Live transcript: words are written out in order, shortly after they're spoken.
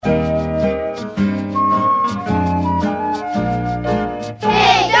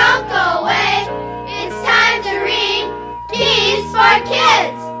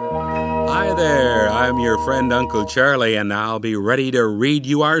Uncle Charlie, and I'll be ready to read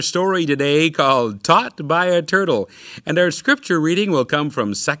you our story today called Taught by a Turtle. And our scripture reading will come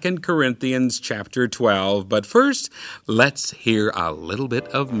from 2 Corinthians chapter 12. But first, let's hear a little bit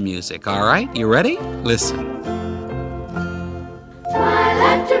of music. All right, you ready? Listen. Mile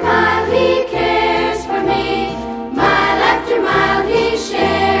after mile he cares for me. Mile after mile he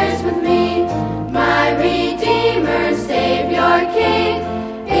shares with me. My Redeemer, Savior, King.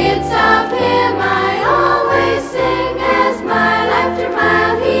 It's of him I always sing, as mile after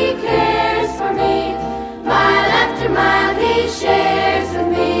mile he cares for me. Mile after mile he shares with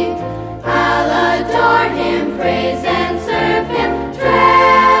me. I'll adore him, praise and serve him,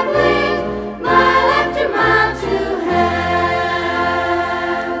 traveling mile after mile to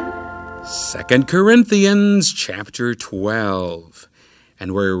have. 2 Corinthians chapter 12.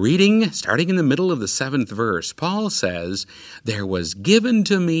 And we're reading, starting in the middle of the 7th verse. Paul says, "There was given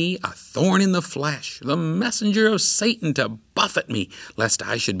to me a thorn in the flesh, the messenger of Satan to buffet me, lest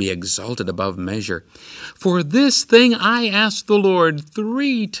I should be exalted above measure. For this thing I asked the Lord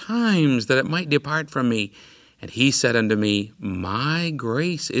 3 times, that it might depart from me. And he said unto me, My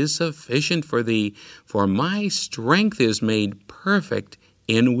grace is sufficient for thee, for my strength is made perfect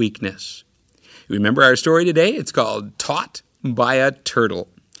in weakness." Remember our story today? It's called Taught by a Turtle.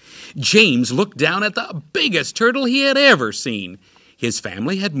 James looked down at the biggest turtle he had ever seen. His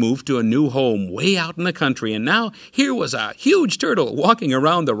family had moved to a new home way out in the country, and now here was a huge turtle walking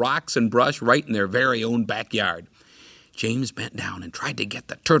around the rocks and brush right in their very own backyard. James bent down and tried to get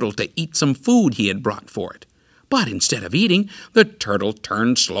the turtle to eat some food he had brought for it. But instead of eating, the turtle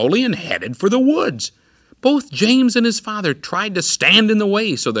turned slowly and headed for the woods. Both James and his father tried to stand in the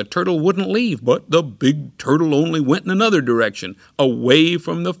way so the turtle wouldn't leave, but the big turtle only went in another direction, away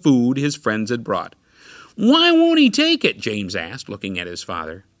from the food his friends had brought. "Why won't he take it?" James asked, looking at his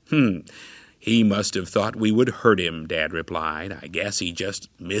father. He must have thought we would hurt him," Dad replied. "I guess he just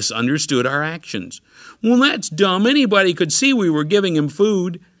misunderstood our actions." "Well, that's dumb. Anybody could see we were giving him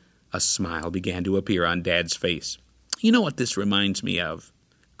food." A smile began to appear on Dad's face. "You know what this reminds me of?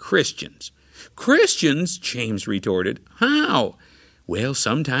 Christians." "Christians?" James retorted. "How?" "Well,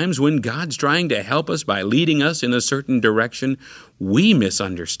 sometimes when God's trying to help us by leading us in a certain direction, we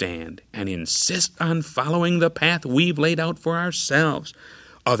misunderstand and insist on following the path we've laid out for ourselves.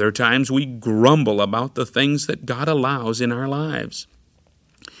 Other times we grumble about the things that God allows in our lives."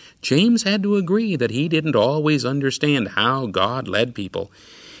 James had to agree that he didn't always understand how God led people.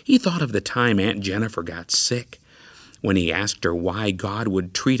 He thought of the time Aunt Jennifer got sick. When he asked her why God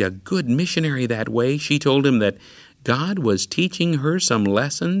would treat a good missionary that way, she told him that God was teaching her some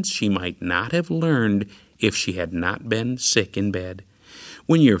lessons she might not have learned if she had not been sick in bed.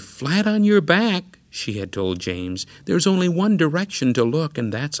 "When you're flat on your back," she had told James, "there's only one direction to look,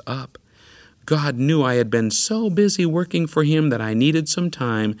 and that's up." God knew I had been so busy working for him that I needed some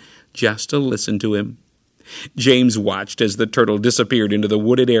time just to listen to him. James watched as the turtle disappeared into the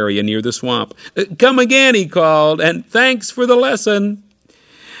wooded area near the swamp. "Come again," he called, "and thanks for the lesson."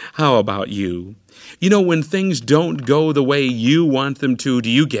 How about you? You know, when things don't go the way you want them to, do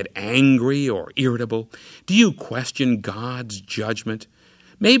you get angry or irritable? Do you question God's judgment?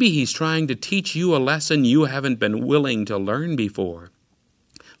 Maybe he's trying to teach you a lesson you haven't been willing to learn before.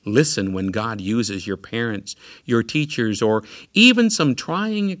 Listen when God uses your parents, your teachers, or even some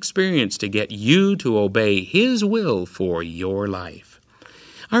trying experience to get you to obey his will for your life.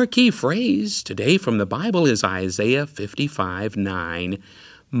 Our key phrase today from the Bible is Isaiah 55:9.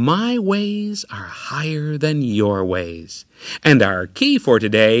 My ways are higher than your ways. And our key for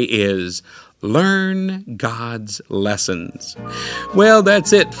today is learn God's lessons. Well,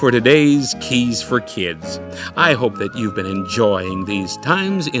 that's it for today's Keys for Kids. I hope that you've been enjoying these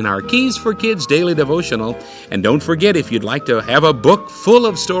times in our Keys for Kids daily devotional. And don't forget, if you'd like to have a book full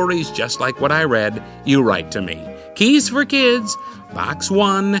of stories just like what I read, you write to me. Keys for Kids, Box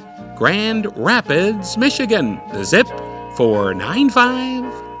 1, Grand Rapids, Michigan. The zip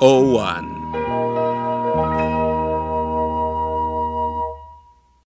 49501.